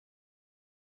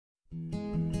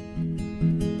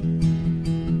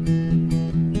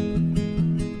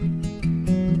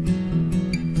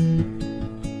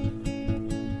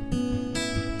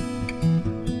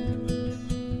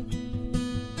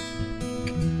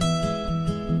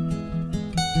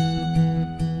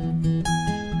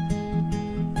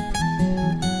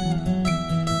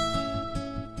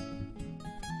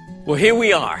Well, here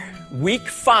we are, week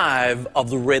 5 of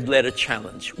the Red Letter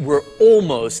Challenge. We're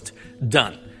almost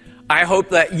done. I hope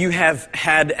that you have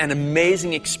had an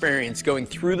amazing experience going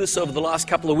through this over the last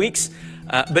couple of weeks.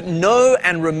 But know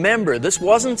and remember, this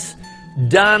wasn't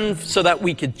done so that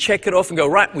we could check it off and go,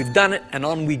 right, we've done it, and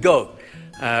on we go.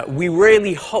 We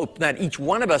really hope that each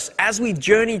one of us, as we've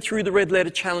journeyed through the Red Letter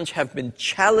Challenge, have been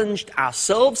challenged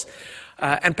ourselves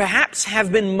and perhaps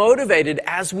have been motivated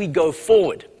as we go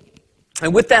forward.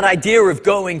 And with that idea of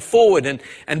going forward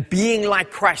and being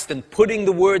like Christ and putting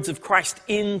the words of Christ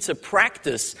into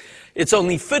practice, it's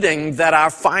only fitting that our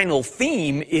final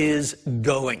theme is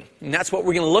going. And that's what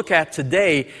we're going to look at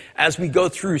today as we go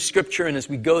through Scripture and as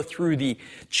we go through the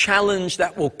challenge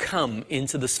that will come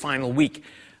into this final week.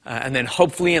 And then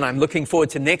hopefully, and I'm looking forward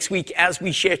to next week, as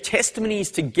we share testimonies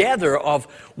together of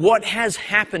what has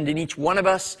happened in each one of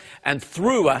us and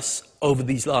through us over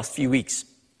these last few weeks.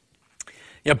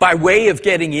 You know, by way of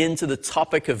getting into the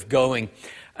topic of going,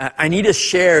 I need to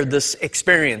share this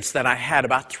experience that I had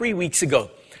about 3 weeks ago.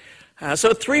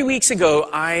 So 3 weeks ago,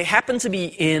 I happened to be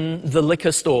in the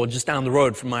liquor store just down the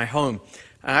road from my home.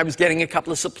 I was getting a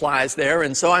couple of supplies there,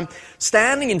 and so I'm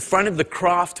standing in front of the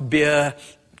craft beer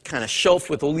kind of shelf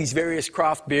with all these various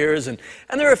craft beers, and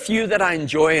there are a few that I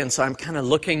enjoy, and so I'm kind of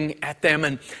looking at them,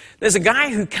 and there's a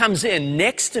guy who comes in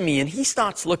next to me, and he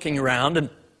starts looking around, and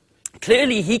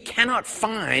clearly, he cannot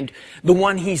find the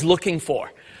one he's looking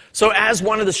for. So as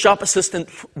one of the shop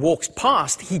assistants walks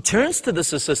past, he turns to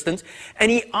this assistant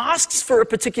and he asks for a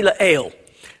particular ale.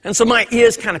 And so my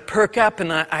ears kind of perk up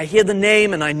and I hear the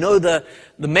name and I know the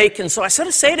make. And so I sort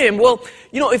of say to him, well,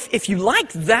 you know, if you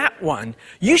like that one,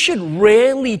 you should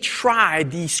really try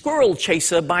the Squirrel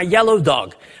Chaser by Yellow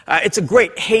Dog. It's a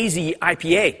great hazy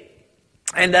IPA.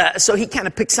 And so he kind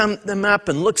of picks them up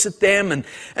and looks at them,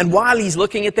 and while he's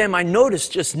looking at them, I notice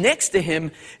just next to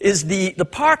him is the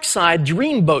Parkside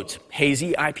Dreamboat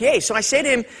Hazy IPA. So I say to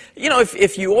him, you know,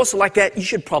 if you also like that, you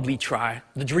should probably try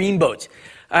the Dreamboat.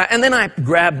 And then I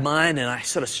grab mine and I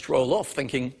sort of stroll off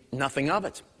thinking nothing of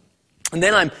it. And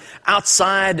then I'm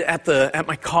outside at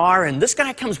my car, and this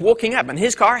guy comes walking up, and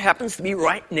his car happens to be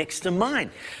right next to mine.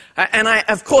 And I,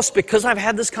 of course, because I've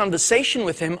had this conversation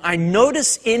with him, I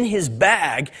notice in his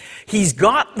bag, he's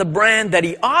got the brand that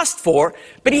he asked for,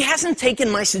 but he hasn't taken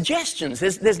my suggestions.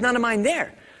 There's none of mine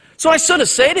there. So I sort of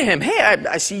say to him, hey,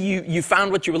 I see you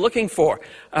found what you were looking for.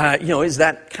 You know, is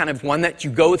that kind of one that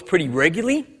you go with pretty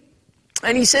regularly?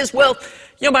 And he says, well,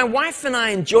 you know, my wife and I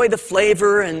enjoy the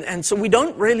flavor, and so we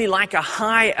don't really like a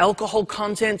high alcohol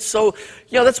content, so,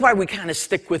 you know, that's why we kind of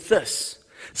stick with this.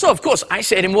 So, of course, I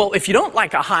say to him, well, if you don't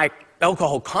like a high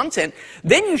alcohol content,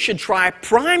 then you should try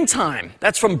Prime Time.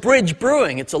 That's from Bridge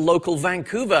Brewing. It's a local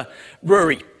Vancouver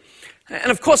brewery.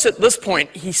 And, of course, at this point,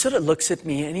 he sort of looks at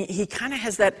me, and he kind of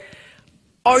has that,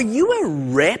 are you a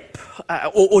rep,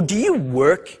 or do you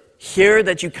work here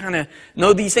that you kind of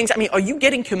know these things? I mean, are you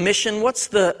getting commission? What's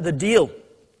the deal?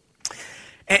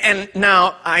 And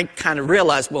now I kind of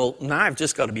realize, well, now I've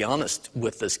just got to be honest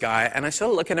with this guy. And I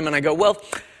sort of look at him and I go, well,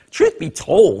 truth be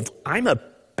told, I'm a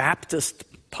Baptist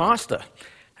pastor.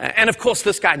 And of course,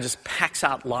 this guy just packs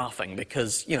out laughing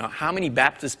because, you know, how many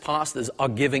Baptist pastors are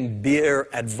giving beer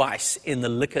advice in the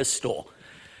liquor store?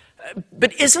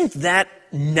 But isn't that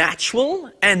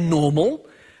natural and normal?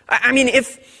 I mean,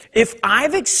 if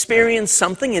I've experienced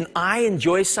something and I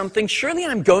enjoy something, surely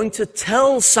I'm going to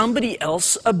tell somebody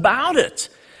else about it.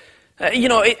 You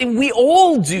know, we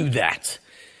all do that.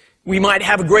 We might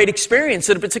have a great experience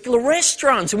at a particular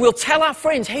restaurant, and we'll tell our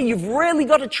friends, hey, you've really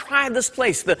got to try this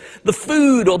place. The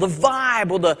food or the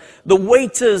vibe or the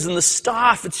waiters and the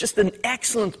staff, it's just an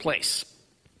excellent place.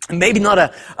 And maybe not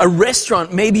a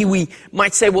restaurant. Maybe we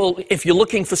might say, well, if you're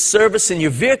looking for service in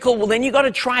your vehicle, well, then you got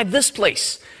to try this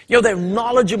place. You know, they're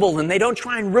knowledgeable and they don't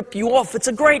try and rip you off. It's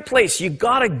a great place. You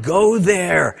got to go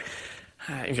there.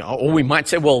 Or we might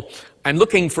say, well, I'm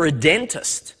looking for a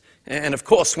dentist. And of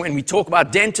course, when we talk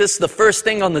about dentists, the first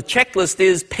thing on the checklist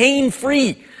is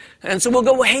pain-free. And so we'll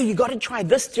go, well, hey, you got to try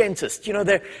this dentist. You know,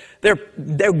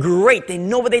 they're great. They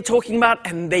know what they're talking about,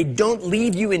 and they don't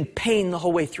leave you in pain the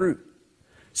whole way through.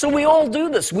 So we all do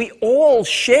this. We all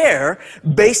share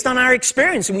based on our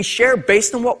experience, and we share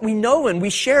based on what we know, and we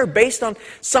share based on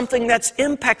something that's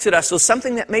impacted us or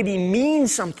something that maybe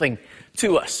means something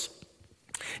to us.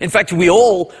 In fact, we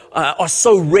all are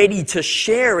so ready to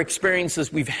share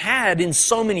experiences we've had in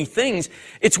so many things.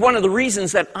 It's one of the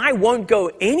reasons that I won't go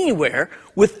anywhere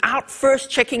without first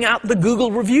checking out the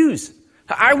Google reviews.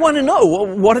 I want to know,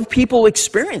 well, what have people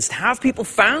experienced? How have people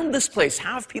found this place?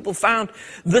 How have people found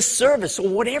this service or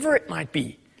whatever it might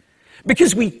be?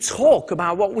 Because we talk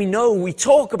about what we know, we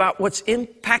talk about what's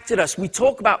impacted us, we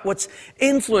talk about what's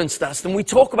influenced us, and we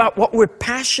talk about what we're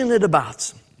passionate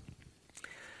about.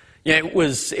 Yeah, it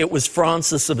was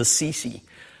Francis of Assisi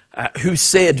who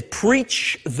said,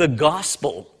 "Preach the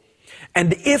gospel,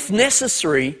 and if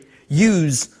necessary,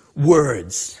 use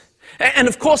words." And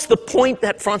of course, the point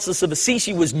that Francis of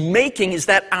Assisi was making is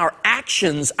that our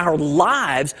actions, our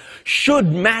lives,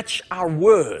 should match our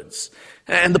words.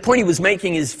 And the point he was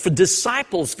making is for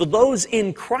disciples, for those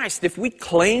in Christ, if we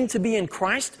claim to be in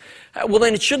Christ, well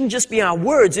then it shouldn't just be our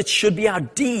words, it should be our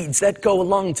deeds that go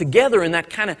along together and that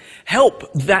kind of help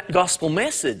that gospel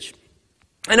message.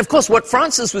 And of course, what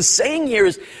Francis was saying here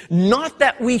is not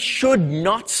that we should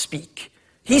not speak.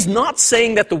 He's not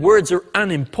saying that the words are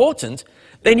unimportant.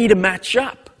 They need to match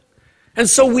up. And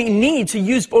so we need to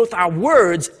use both our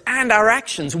words and our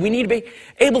actions. We need to be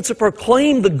able to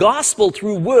proclaim the gospel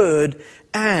through word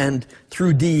and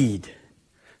through deed.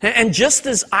 And just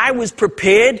as I was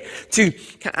prepared to,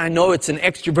 I know it's an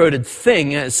extroverted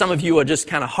thing, some of you are just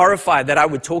kind of horrified that I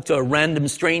would talk to a random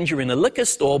stranger in a liquor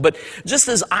store, but just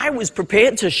as I was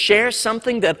prepared to share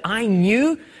something that I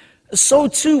knew, so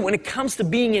too, when it comes to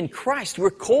being in Christ, we're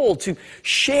called to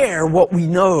share what we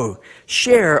know,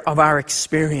 share of our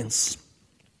experience.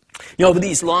 You know, over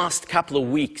these last couple of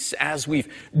weeks, as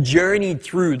we've journeyed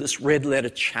through this Red Letter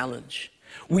Challenge,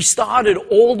 we started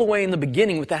all the way in the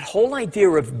beginning with that whole idea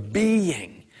of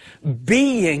being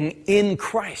in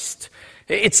Christ.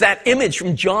 It's that image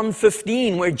from John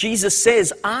 15 where Jesus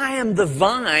says, "I am the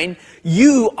vine,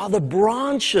 you are the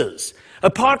branches.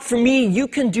 Apart from me, you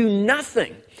can do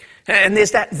nothing." And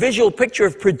there's that visual picture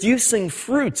of producing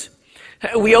fruit.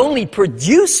 We only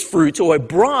produce fruit, or a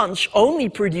branch only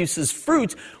produces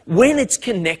fruit when it's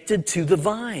connected to the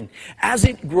vine. As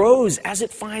it grows, as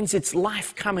it finds its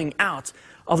life coming out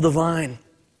of the vine.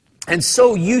 And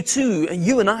so you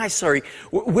and I,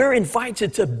 we're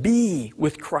invited to be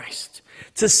with Christ,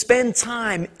 to spend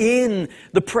time in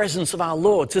the presence of our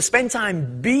Lord, to spend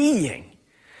time being.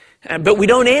 But we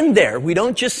don't end there. We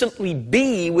don't just simply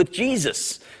be with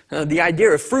Jesus. The idea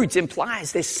of fruit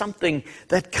implies there's something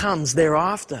that comes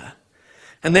thereafter.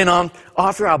 And then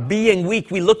after our being week,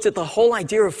 we looked at the whole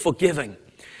idea of forgiving.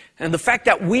 And the fact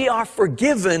that we are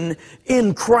forgiven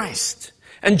in Christ.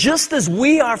 And just as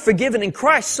we are forgiven in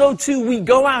Christ, so too we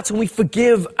go out and we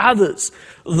forgive others.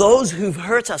 Those who've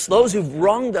hurt us, those who've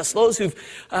wronged us, those who've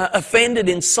offended,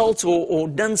 insulted, or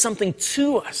done something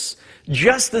to us.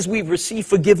 Just as we've received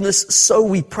forgiveness, so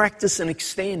we practice and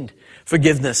extend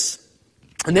forgiveness.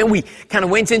 And then we kind of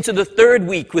went into the third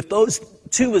week with those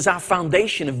two as our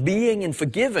foundation of being and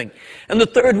forgiving. And the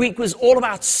third week was all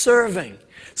about serving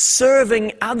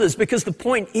others, because the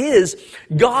point is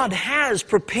God has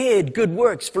prepared good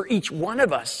works for each one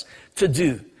of us to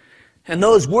do. And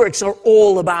those works are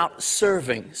all about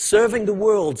serving the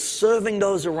world, serving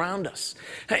those around us.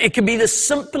 It can be the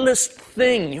simplest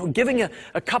thing, giving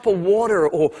a cup of water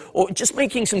or just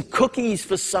making some cookies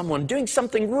for someone. Doing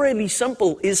something really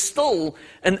simple is still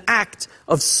an act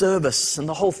of service. And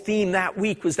the whole theme that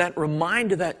week was that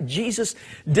reminder that Jesus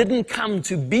didn't come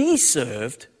to be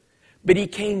served, but he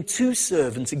came to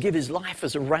serve and to give his life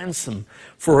as a ransom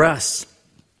for us.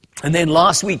 And then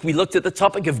last week we looked at the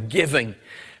topic of giving.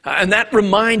 And that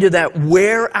reminder that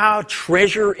where our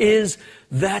treasure is,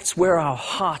 that's where our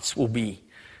hearts will be.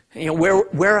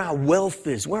 Where our wealth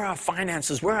is, where our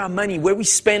finances, where our money, where we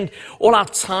spend all our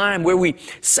time, where we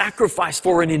sacrifice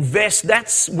for and invest,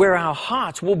 that's where our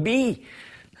hearts will be.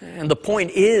 And the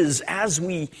point is, as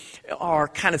we are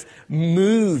kind of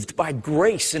moved by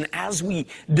grace and as we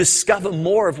discover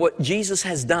more of what Jesus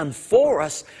has done for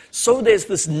us, so there's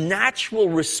this natural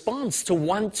response to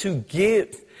want to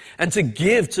give. And to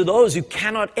give to those who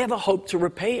cannot ever hope to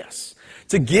repay us.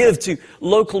 To give to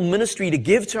local ministry, to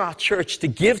give to our church, to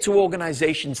give to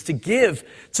organizations, to give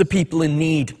to people in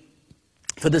need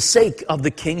for the sake of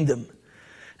the kingdom.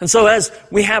 And so as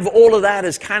we have all of that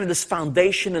as kind of this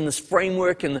foundation and this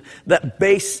framework and that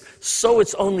base, so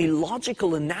it's only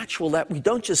logical and natural that we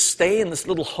don't just stay in this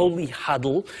little holy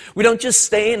huddle. We don't just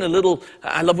stay in a little,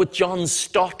 I love what John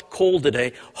Stott called it,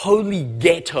 a holy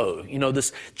ghetto.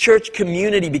 This church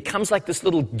community becomes like this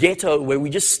little ghetto where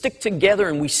we just stick together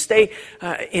and we stay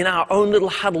in our own little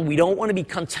huddle. We don't want to be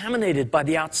contaminated by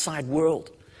the outside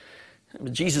world.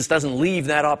 But Jesus doesn't leave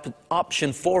that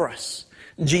option for us.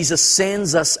 Jesus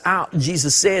sends us out.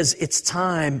 Jesus says it's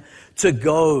time to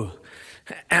go.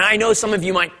 And I know some of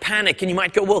you might panic and you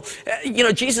might go, well,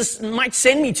 Jesus might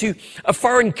send me to a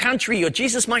foreign country, or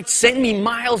Jesus might send me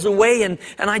miles away and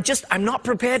I'm not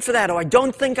prepared for that, or I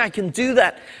don't think I can do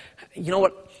that. You know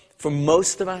what? For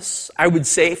most of us, I would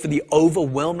say for the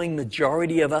overwhelming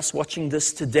majority of us watching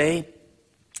this today,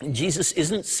 Jesus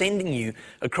isn't sending you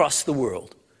across the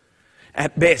world.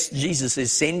 At best, Jesus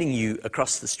is sending you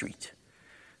across the street.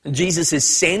 Jesus is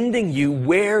sending you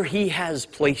where He has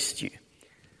placed you.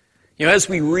 You know, as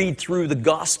we read through the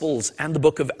Gospels and the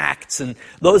book of Acts and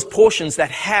those portions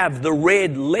that have the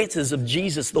red letters of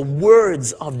Jesus, the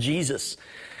words of Jesus,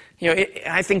 you know,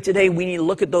 I think today we need to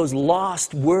look at those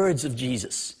last words of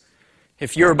Jesus.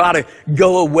 If you're about to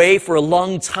go away for a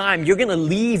long time, you're going to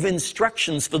leave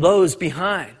instructions for those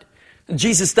behind.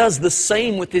 Jesus does the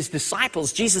same with His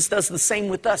disciples. Jesus does the same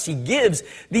with us. He gives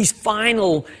these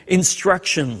final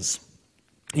instructions.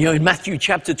 You know, in Matthew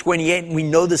chapter 28, and we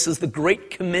know this as the Great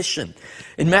Commission.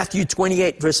 In Matthew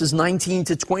 28, verses 19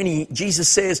 to 20, Jesus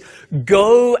says,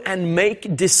 "Go and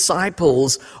make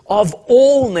disciples of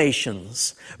all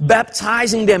nations,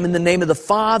 baptizing them in the name of the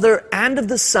Father and of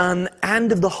the Son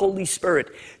and of the Holy Spirit,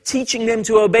 teaching them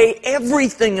to obey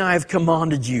everything I have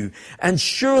commanded you. And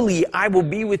surely I will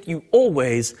be with you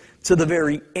always to the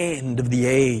very end of the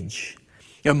age."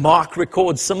 You know, Mark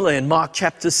records similar in Mark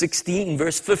chapter 16,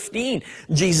 verse 15,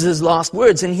 Jesus' last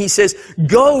words. And He says,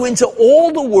 "Go into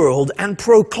all the world and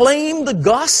proclaim the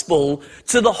gospel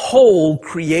to the whole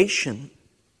creation."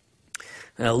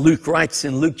 Now, Luke writes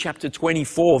in Luke chapter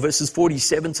 24, verses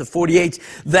 47 to 48,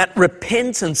 that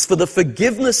repentance for the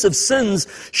forgiveness of sins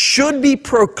should be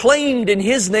proclaimed in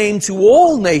His name to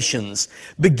all nations,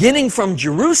 beginning from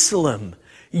Jerusalem.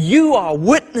 You are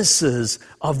witnesses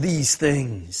of these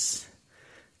things.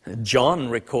 John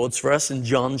records for us in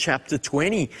John chapter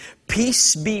 20,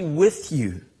 "Peace be with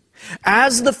you.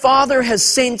 As the Father has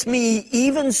sent me,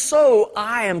 even so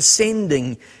I am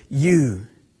sending you."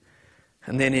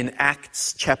 And then in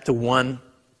Acts chapter 1,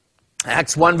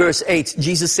 Acts 1 verse 8,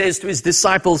 Jesus says to His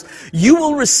disciples, "You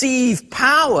will receive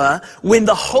power when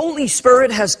the Holy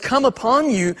Spirit has come upon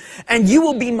you, and you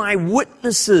will be my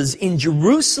witnesses in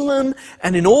Jerusalem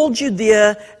and in all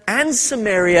Judea and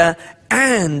Samaria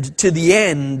and to the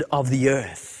end of the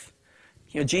earth."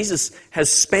 You know, Jesus has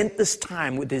spent this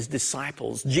time with His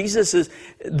disciples. Jesus is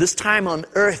this time on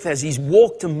earth as He's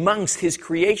walked amongst His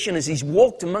creation, as He's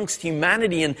walked amongst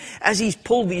humanity, and as He's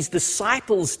pulled these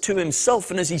disciples to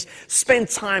Himself, and as He's spent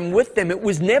time with them. It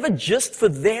was never just for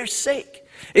their sake.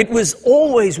 It was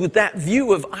always with that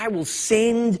view of, I will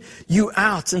send you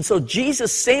out. And so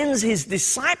Jesus sends His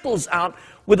disciples out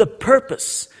with a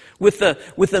purpose, with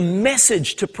a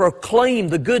message to proclaim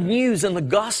the good news and the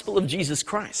gospel of Jesus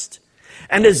Christ.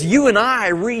 And as you and I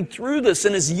read through this,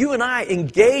 and as you and I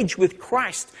engage with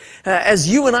Christ, as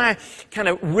you and I kind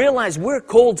of realize we're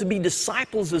called to be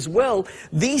disciples as well,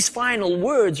 these final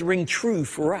words ring true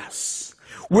for us.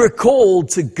 We're called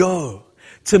to go,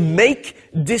 to make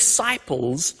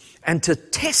disciples, and to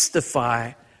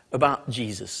testify about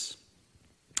Jesus.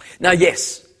 Now,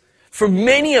 yes, for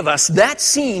many of us, that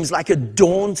seems like a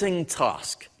daunting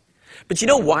task. But you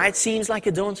know why it seems like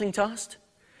a daunting task?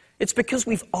 It's because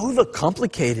we've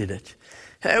overcomplicated it.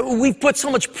 We've put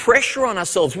so much pressure on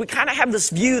ourselves. We kind of have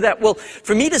this view that, well,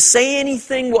 for me to say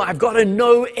anything, well, I've got to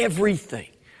know everything.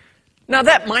 Now,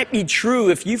 that might be true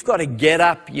if you've got to get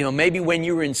up, you know, maybe when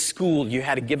you were in school, you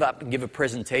had to give up and give a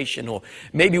presentation, or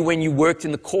maybe when you worked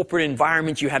in the corporate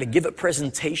environment, you had to give a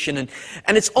presentation.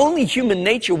 And it's only human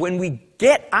nature when we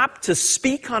get up to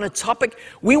speak on a topic,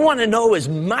 we want to know as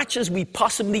much as we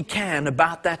possibly can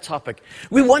about that topic.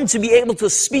 We want to be able to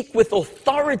speak with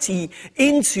authority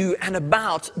into and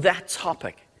about that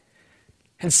topic.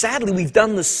 And sadly, we've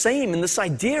done the same in this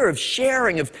idea of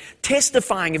sharing, of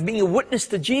testifying, of being a witness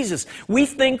to Jesus. We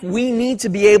think we need to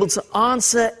be able to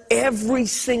answer every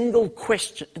single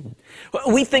question.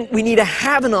 We think we need to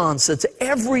have an answer to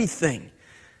everything.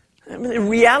 I mean, the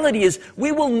reality is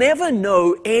we will never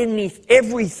know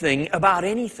everything about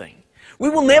anything.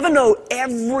 We will never know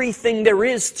everything there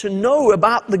is to know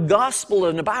about the gospel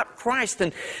and about Christ.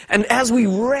 And as we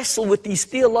wrestle with these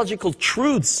theological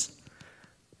truths,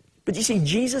 but you see,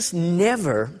 Jesus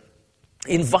never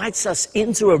invites us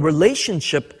into a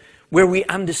relationship where we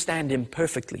understand Him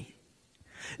perfectly.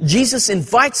 Jesus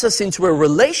invites us into a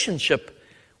relationship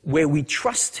where we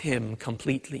trust Him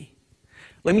completely.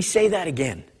 Let me say that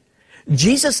again.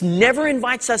 Jesus never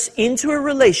invites us into a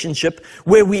relationship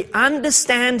where we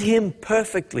understand Him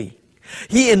perfectly.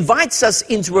 He invites us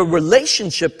into a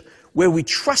relationship where we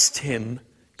trust Him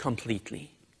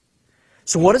completely.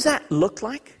 So what does that look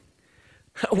like?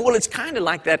 Well, it's kind of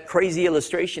like that crazy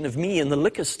illustration of me in the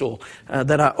liquor store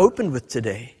that I opened with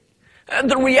today.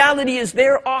 And the reality is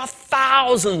there are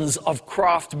thousands of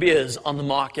craft beers on the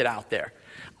market out there.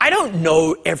 I don't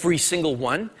know every single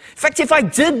one. In fact, if I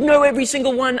did know every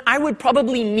single one, I would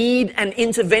probably need an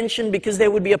intervention because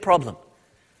there would be a problem.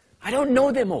 I don't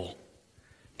know them all,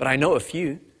 but I know a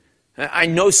few. I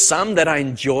know some that I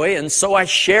enjoy, and so I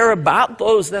share about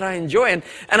those that I enjoy.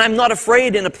 And I'm not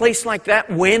afraid in a place like that,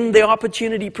 when the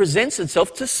opportunity presents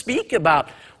itself, to speak about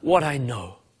what I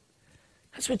know.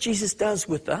 That's what Jesus does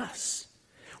with us.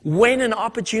 When an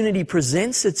opportunity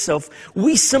presents itself,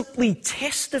 we simply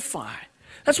testify.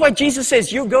 That's why Jesus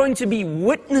says you're going to be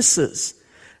witnesses.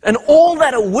 And all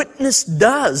that a witness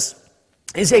does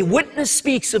is a witness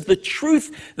speaks of the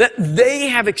truth that they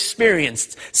have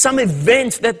experienced, some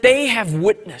event that they have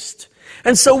witnessed.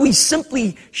 And so we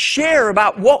simply share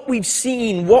about what we've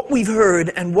seen, what we've heard,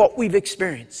 and what we've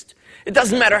experienced. It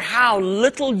doesn't matter how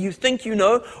little you think you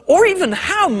know, or even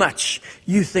how much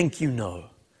you think you know.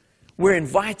 We're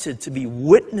invited to be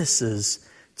witnesses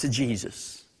to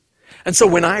Jesus. And so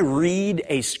when I read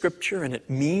a scripture and it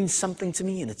means something to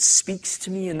me and it speaks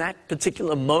to me in that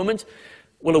particular moment,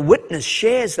 well, a witness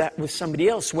shares that with somebody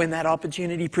else when that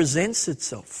opportunity presents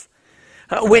itself.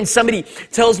 When somebody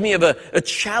tells me of a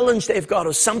challenge they've got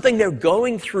or something they're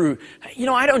going through,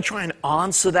 I don't try and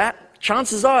answer that.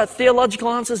 Chances are a theological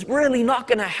answer is really not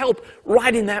going to help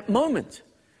right in that moment.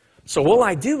 So all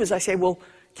I do is I say, well,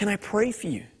 can I pray for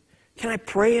you? Can I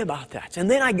pray about that? And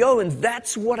then I go, and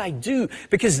that's what I do,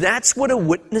 because that's what a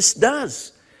witness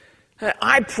does.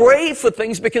 I pray for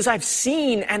things because I've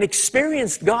seen and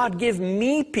experienced God give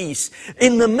me peace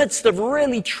in the midst of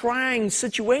really trying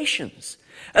situations.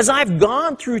 As I've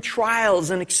gone through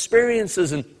trials and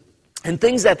experiences and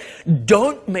things that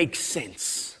don't make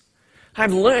sense,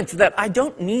 I've learned that I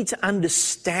don't need to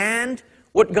understand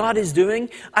what God is doing.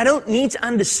 I don't need to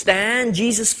understand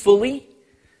Jesus fully.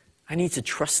 I need to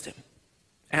trust Him.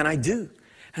 And I do.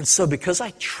 And so because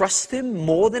I trust Him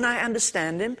more than I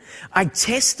understand Him, I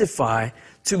testify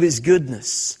to His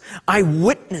goodness. I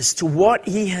witness to what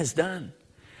He has done.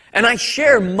 And I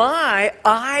share my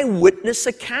eyewitness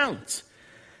account.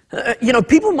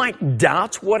 People might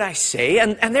doubt what I say,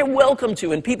 and they're welcome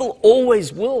to, and people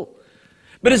always will.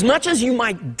 But as much as you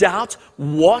might doubt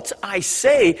what I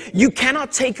say, you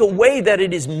cannot take away that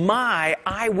it is my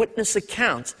eyewitness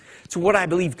account to what I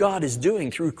believe God is doing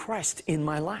through Christ in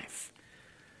my life.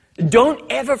 Don't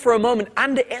ever for a moment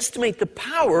underestimate the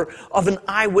power of an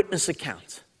eyewitness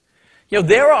account.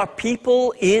 There are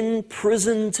people in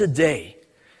prison today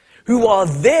who are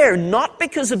there not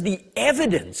because of the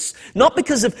evidence, not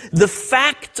because of the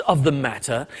fact of the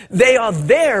matter. They are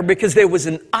there because there was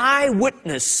an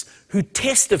eyewitness who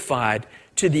testified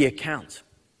to the account.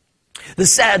 The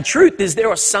sad truth is there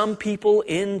are some people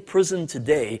in prison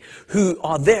today who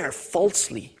are there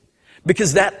falsely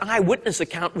because that eyewitness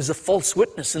account was a false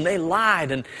witness and they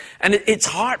lied. And it's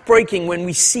heartbreaking when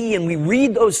we see and we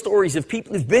read those stories of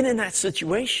people who've been in that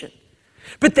situation.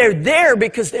 But they're there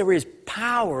because there is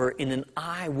power in an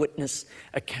eyewitness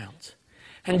account.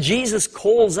 And Jesus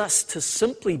calls us to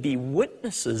simply be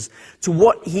witnesses to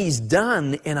what He's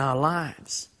done in our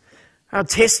lives. Our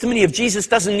testimony of Jesus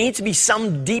doesn't need to be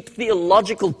some deep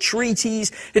theological treatise.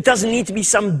 It doesn't need to be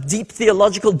some deep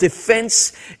theological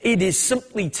defense. It is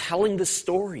simply telling the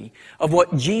story of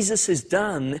what Jesus has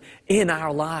done in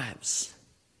our lives.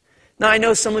 Now, I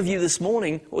know some of you this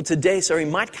morning, or today,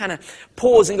 might kind of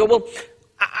pause and go, well,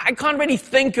 I can't really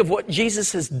think of what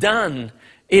Jesus has done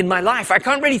in my life. I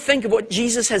can't really think of what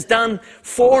Jesus has done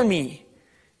for me.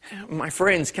 My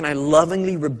friends, can I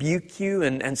lovingly rebuke you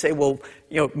and say, well,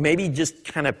 maybe just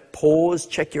kind of pause,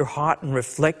 check your heart, and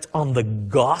reflect on the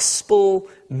gospel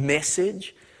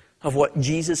message of what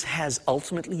Jesus has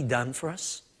ultimately done for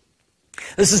us?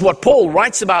 This is what Paul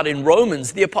writes about in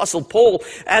Romans, the Apostle Paul,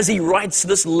 as he writes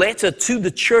this letter to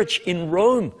the church in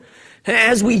Rome.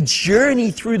 As we journey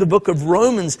through the book of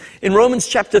Romans, in Romans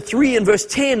chapter 3 and verse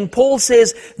 10, Paul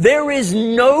says, there is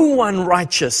no one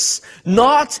righteous,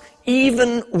 not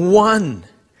even one.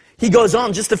 He goes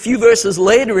on just a few verses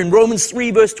later in Romans 3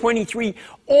 verse 23,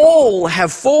 all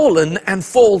have fallen and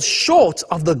fall short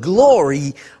of the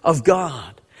glory of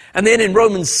God. And then in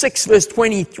Romans 6 verse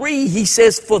 23, he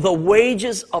says, for the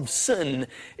wages of sin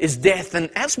is death. And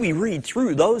as we read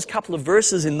through those couple of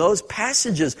verses in those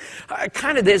passages,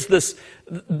 there's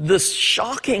this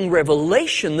shocking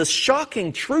revelation, this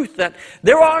shocking truth that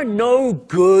there are no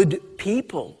good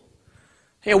people.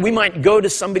 We might go to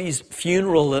somebody's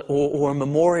funeral or a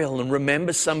memorial and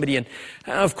remember somebody. And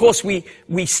of course, we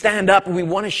stand up and we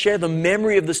want to share the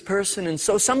memory of this person. And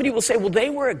so somebody will say, well, they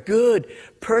were a good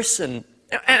person.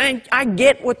 And I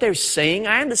get what they're saying.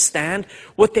 I understand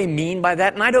what they mean by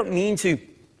that. And I don't mean to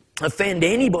offend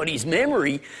anybody's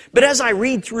memory. But as I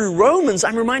read through Romans,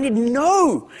 I'm reminded,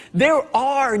 no, there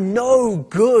are no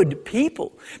good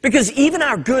people. Because even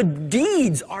our good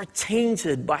deeds are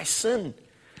tainted by sin.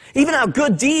 Even our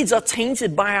good deeds are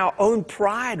tainted by our own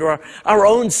pride or our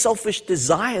own selfish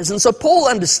desires. And so Paul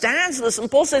understands this, and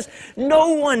Paul says, no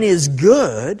one is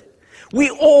good. We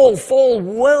all fall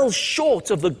well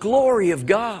short of the glory of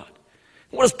God.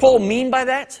 What does Paul mean by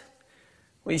that?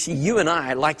 Well, you see, you and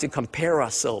I like to compare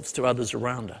ourselves to others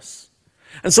around us.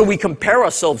 And so we compare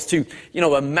ourselves to,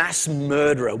 a mass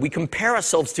murderer. We compare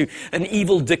ourselves to an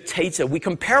evil dictator. We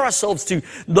compare ourselves to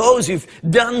those who've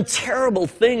done terrible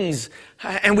things.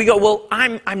 And we go, well,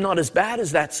 I'm not as bad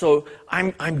as that, so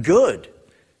I'm good.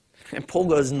 And Paul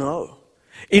goes, no.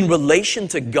 In relation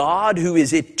to God, who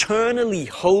is eternally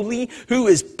holy, who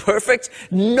is perfect,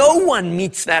 no one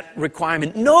meets that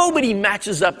requirement. Nobody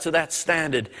matches up to that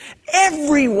standard.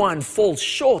 Everyone falls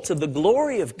short of the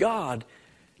glory of God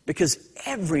because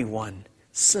everyone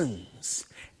sins.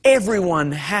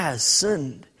 Everyone has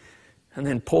sinned. And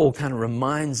then Paul kind of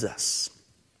reminds us,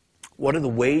 what are the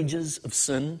wages of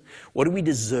sin? What do we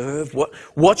deserve?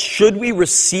 What should we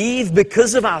receive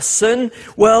because of our sin?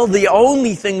 Well, the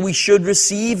only thing we should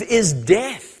receive is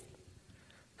death.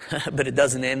 But it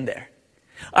doesn't end there.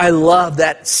 I love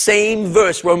that same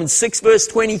verse, Romans 6, verse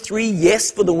 23.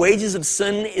 Yes, for the wages of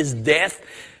sin is death,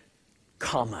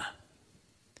 comma.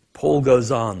 Paul goes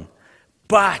on,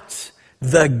 but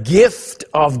the gift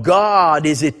of God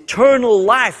is eternal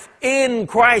life in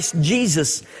Christ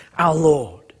Jesus our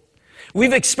Lord.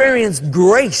 We've experienced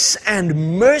grace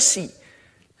and mercy.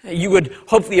 You would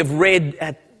hopefully have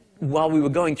read while we were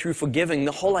going through forgiving,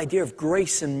 the whole idea of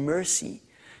grace and mercy.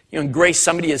 Grace,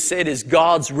 somebody has said, is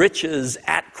God's riches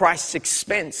at Christ's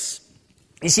expense.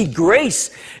 You see, grace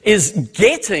is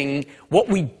getting what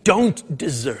we don't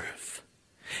deserve.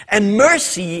 And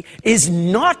mercy is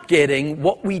not getting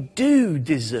what we do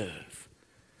deserve.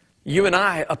 You and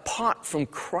I, apart from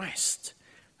Christ,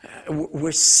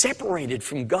 we're separated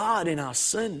from God in our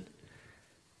sin.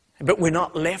 But we're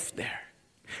not left there.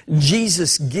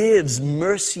 Jesus gives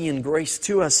mercy and grace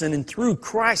to us, and through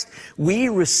Christ we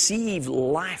receive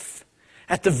life.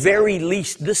 At the very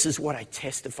least, this is what I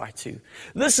testify to.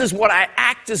 This is what I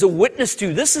act as a witness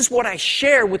to. This is what I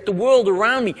share with the world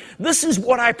around me. This is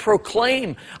what I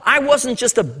proclaim. I wasn't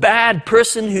just a bad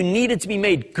person who needed to be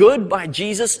made good by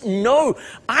Jesus. No,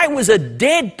 I was a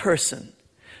dead person.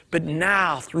 But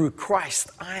now, through Christ,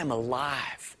 I am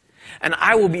alive. And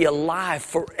I will be alive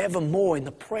forevermore in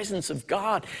the presence of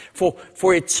God for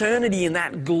eternity in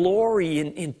that glory,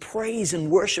 in praise and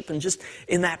worship, and just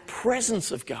in that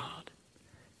presence of God.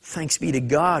 Thanks be to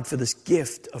God for this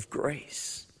gift of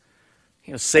grace.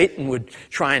 Satan would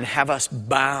try and have us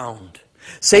bound.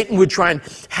 Satan would try and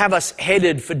have us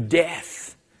headed for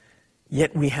death.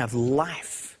 Yet we have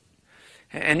life.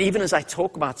 And even as I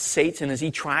talk about Satan, as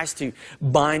he tries to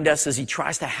bind us, as he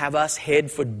tries to have us head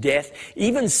for death,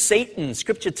 even Satan,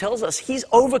 Scripture tells us, he's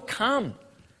overcome.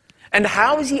 And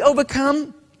how is he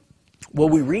overcome? Well,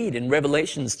 we read in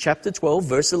Revelations chapter 12,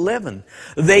 verse 11,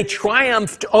 they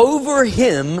triumphed over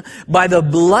him by the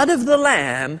blood of the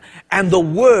Lamb and the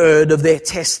word of their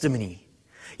testimony.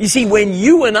 You see, when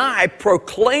you and I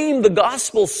proclaim the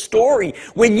gospel story,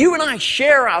 when you and I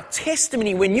share our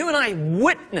testimony, when you and I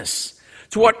witness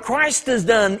to what Christ has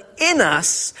done in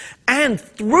us and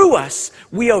through us,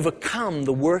 we overcome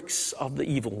the works of the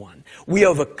evil one. We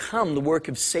overcome the work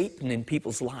of Satan in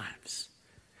people's lives.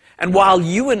 And while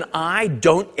you and I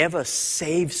don't ever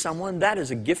save someone, that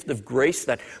is a gift of grace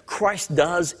that Christ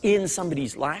does in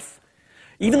somebody's life.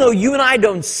 Even though you and I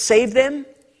don't save them,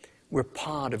 we're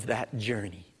part of that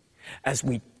journey as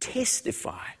we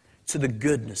testify to the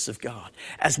goodness of God,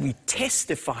 as we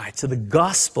testify to the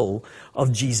gospel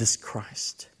of Jesus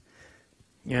Christ.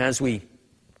 As we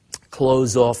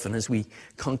close off and as we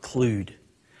conclude,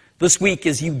 this week,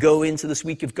 as you go into this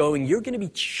week of going, you're going to be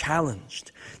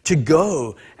challenged to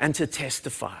go and to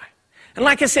testify. And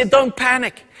like I said, don't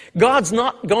panic. God's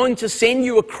not going to send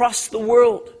you across the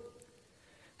world.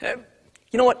 You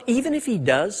know what? Even if He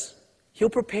does, He'll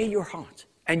prepare your heart.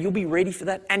 And you'll be ready for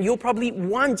that. And you'll probably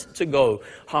want to go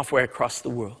halfway across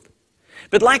the world.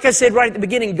 But like I said right at the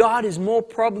beginning, God is more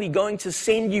probably going to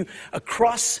send you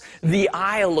across the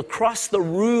aisle, across the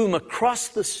room, across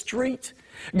the street.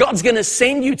 God's going to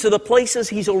send you to the places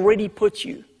He's already put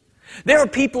you. There are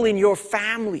people in your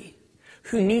family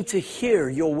who need to hear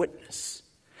your witness.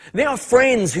 There are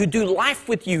friends who do life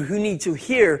with you who need to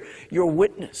hear your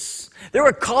witness. There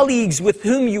are colleagues with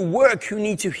whom you work who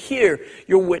need to hear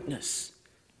your witness.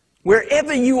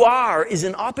 Wherever you are is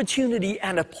an opportunity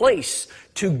and a place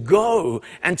to go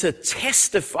and to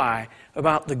testify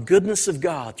about the goodness of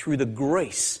God through the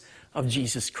grace of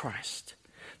Jesus Christ.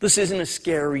 This isn't a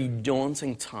scary,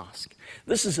 daunting task.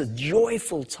 This is a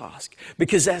joyful task,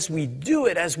 because as we do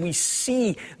it, as we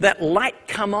see that light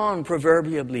come on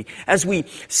proverbially, as we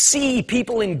see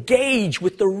people engage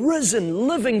with the risen,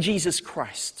 living Jesus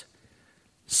Christ,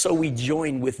 so we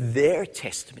join with their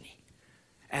testimony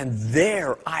and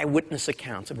their eyewitness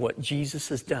account of what Jesus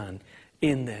has done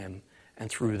in them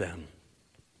and through them.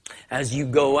 As you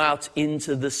go out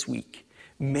into this week,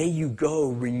 may you go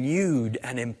renewed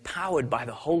and empowered by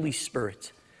the Holy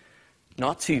Spirit,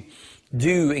 not to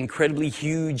do incredibly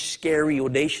huge, scary,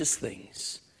 audacious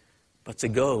things, but to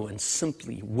go and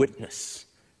simply witness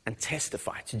and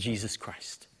testify to Jesus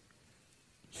Christ.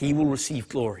 He will receive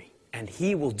glory, and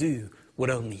He will do what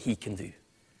only He can do.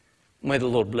 May the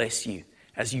Lord bless you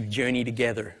as you journey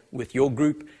together with your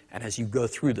group and as you go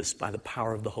through this by the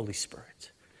power of the Holy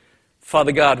Spirit.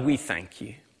 Father God, we thank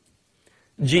you.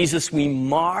 Jesus, we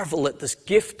marvel at this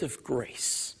gift of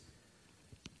grace.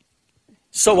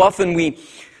 So often we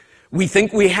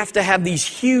think we have to have these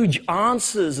huge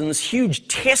answers and this huge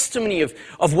testimony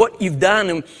of what you've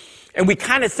done. And we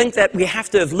kind of think that we have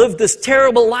to have lived this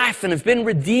terrible life and have been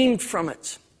redeemed from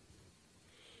it.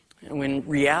 And when in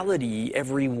reality,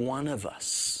 every one of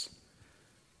us,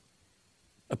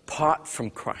 apart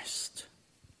from Christ,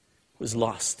 was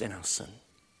lost in our sin.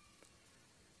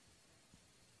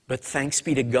 But thanks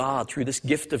be to God, through this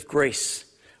gift of grace,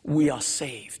 we are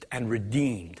saved and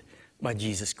redeemed by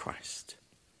Jesus Christ.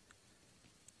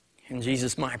 And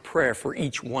Jesus, my prayer for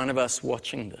each one of us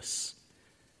watching this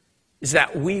is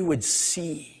that we would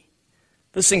see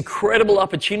this incredible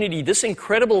opportunity, this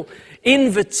incredible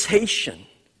invitation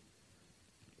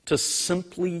to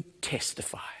simply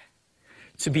testify,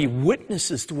 to be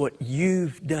witnesses to what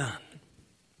you've done.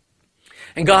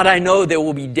 And God, I know there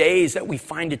will be days that we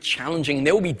find it challenging.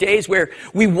 There will be days where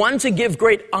we want to give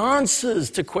great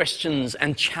answers to questions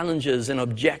and challenges and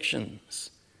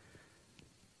objections.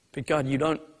 But God, you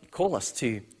don't call us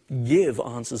to give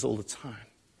answers all the time.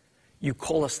 You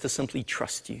call us to simply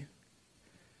trust you.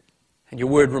 And your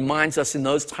word reminds us in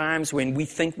those times when we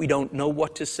think we don't know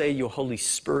what to say, your Holy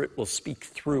Spirit will speak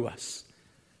through us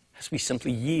as we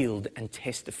simply yield and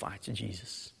testify to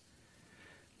Jesus.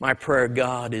 My prayer,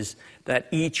 God, is that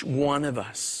each one of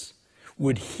us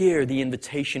would hear the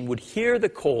invitation, would hear the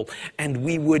call, and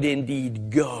we would indeed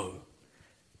go.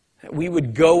 That we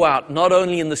would go out not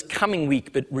only in this coming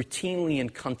week, but routinely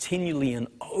and continually and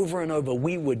over,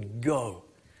 we would go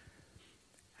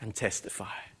and testify.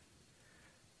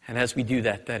 And as we do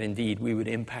that, that indeed we would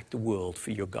impact the world for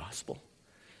your gospel.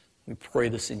 We pray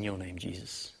this in your name,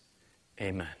 Jesus.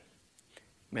 Amen.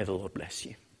 May the Lord bless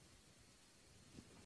you.